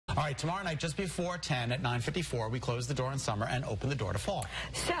All right, tomorrow night, just before 10 at 9:54, we close the door in summer and open the door to fall.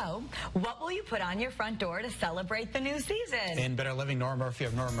 So, what will you put on your front door to celebrate the new season? In Better Living, Nora Murphy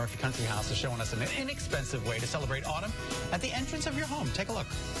of Nora Murphy Country House is showing us an inexpensive way to celebrate autumn at the entrance of your home. Take a look.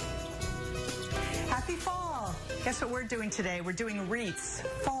 Happy fall. Guess what we're doing today? We're doing wreaths,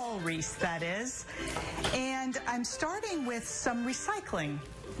 fall wreaths, that is. And I'm starting with some recycling.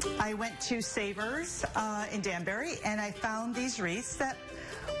 I went to Savers in Danbury, and I found these wreaths that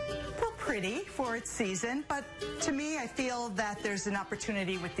were pretty for its season, but to me, I feel that there's an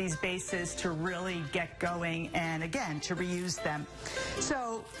opportunity with these bases to really get going and, again, to reuse them.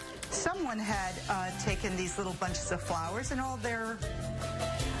 So someone had taken these little bunches of flowers, and all they're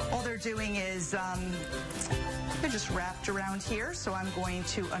doing is they're just wrapped around here, so I'm going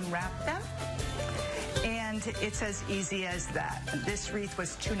to unwrap them. And it's as easy as that. This wreath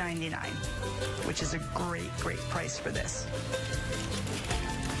was $2.99, which is a great, great price for this.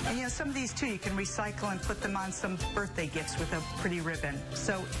 And you know, some of these too, you can recycle and put them on some birthday gifts with a pretty ribbon.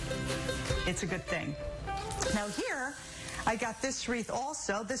 So it's a good thing. Now here, I got this wreath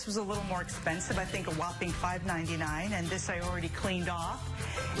also. This was a little more expensive, I think a whopping $5.99, and this I already cleaned off.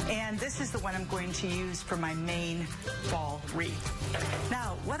 And this is the one I'm going to use for my main fall wreath.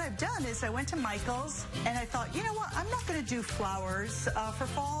 Now, what I've done is I went to Michael's and I thought, you know what, I'm not going to do flowers for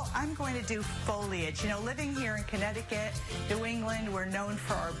fall. I'm going to do foliage. You know, living here in Connecticut, New England, we're known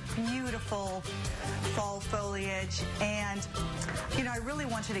for our beautiful fall foliage. And, you know, I really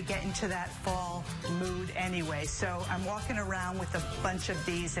wanted to get into that fall mood anyway. So I'm walking around with a bunch of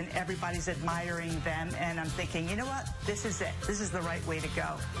these and everybody's admiring them. And I'm thinking, you know what, this is it. This is the right way to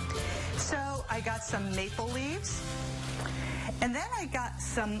go. So I got some maple leaves, and then I got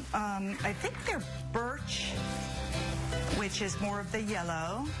some, I think they're birch, which is more of the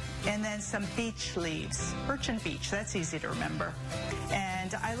yellow, and then some beech leaves, birch and beech, that's easy to remember.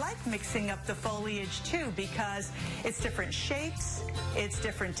 And I like mixing up the foliage too because it's different shapes, it's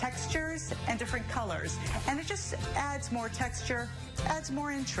different textures, and different colors. And it just adds more texture, adds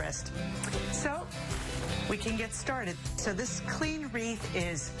more interest. So we can get started. So this clean wreath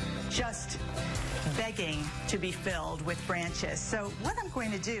is just begging to be filled with branches. So what I'm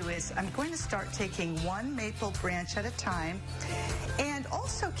going to do is I'm going to start taking one maple branch at a time. And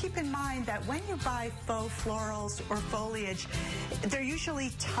also keep in mind that when you buy faux florals or foliage, they're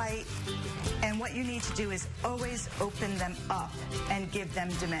usually tight, and what you need to do is always open them up and give them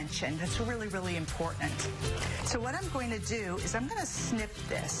dimension. That's really, really important. So what I'm going to do is I'm going to snip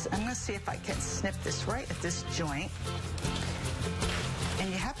this. I'm going to see if I can snip this right at this joint. And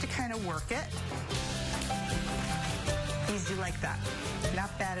you have to kind of work it. Easy like that.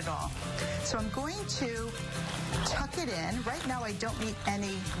 Not bad at all. So I'm going to tuck it in. Right now I don't need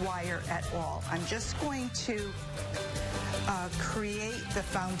any wire at all. I'm just going to create the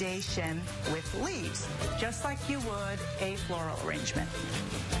foundation with leaves, just like you would a floral arrangement.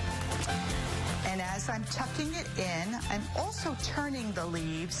 And as I'm tucking it in, I'm also turning the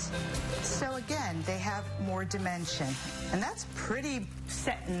leaves, so again, they have more dimension. And that's pretty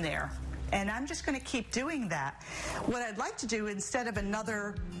set in there. And I'm just going to keep doing that. What I'd like to do, instead of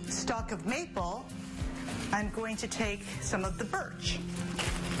another stalk of maple, I'm going to take some of the birch.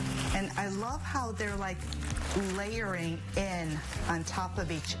 And I love how they're like layering in on top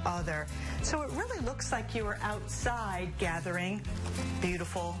of each other. So it really looks like you were outside gathering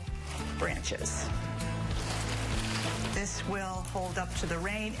beautiful branches. This will hold up to the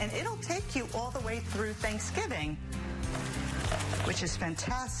rain, and it'll take you all the way through Thanksgiving, which is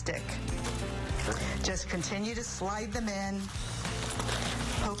fantastic. Just continue to slide them in,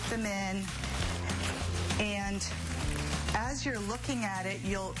 poke them in, and as you're looking at it,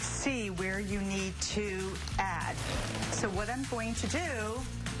 you'll see where you need to add. So what I'm going to do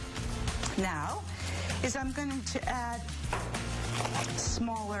now is I'm going to add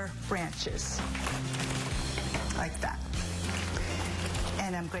smaller branches, like that.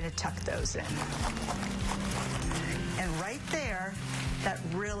 And I'm going to tuck those in. And right there, that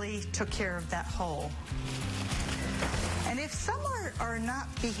really took care of that hole. And if some are not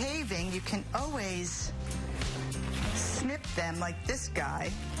behaving, you can always snip them, like this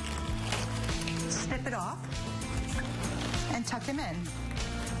guy. Snip it off and tuck him in.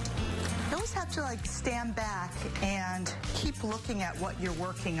 You always have to like stand back and keep looking at what you're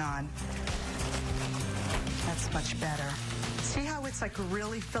working on. That's much better. See how it's like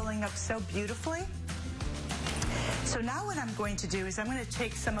really filling up so beautifully? So now what I'm going to do is I'm going to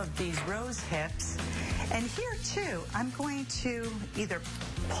take some of these rose hips, and here too, I'm going to either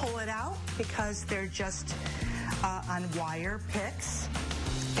pull it out because they're just on wire picks,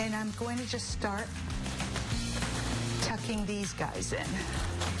 and I'm going to just start tucking these guys in.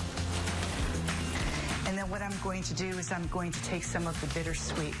 And then what I'm going to do is I'm going to take some of the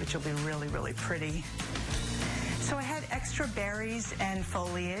bittersweet, which will be really, really pretty. So I had extra berries and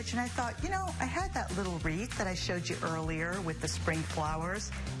foliage, and I thought, you know, I had that little wreath that I showed you earlier with the spring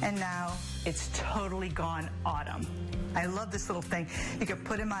flowers, and now it's totally gone autumn. I love this little thing. You could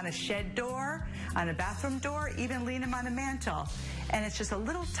put him on a shed door, on a bathroom door, even lean him on a mantle. And it's just a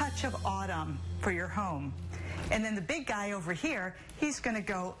little touch of autumn for your home. And then the big guy over here, he's going to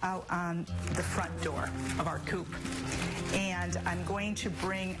go out on the front door of our coop. And I'm going to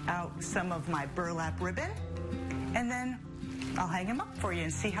bring out some of my burlap ribbon, and then I'll hang him up for you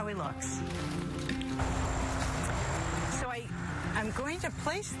and see how he looks. So I'm going to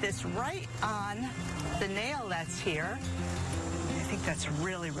place this right on the nail that's here. I think that's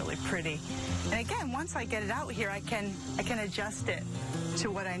really, really pretty. And again, once I get it out here, I can adjust it to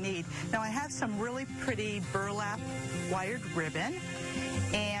what I need. Now I have some really pretty burlap wired ribbon,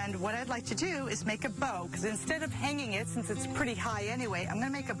 and what I'd like to do is make a bow, because instead of hanging it, since it's pretty high anyway, I'm going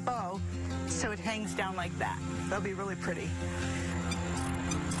to make a bow so it hangs down like that. That'll be really pretty.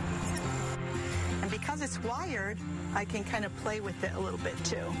 And because it's wired, I can kind of play with it a little bit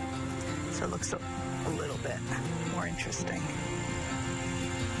too. So it looks a little bit more interesting.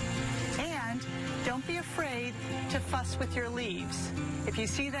 And don't be afraid to fuss with your leaves. If you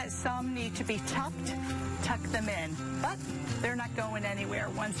see that some need to be tucked, tuck them in. But they're not going anywhere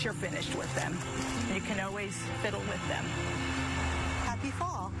once you're finished with them. You can always fiddle with them. Happy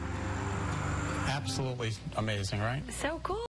fall. Absolutely amazing, right? So cool.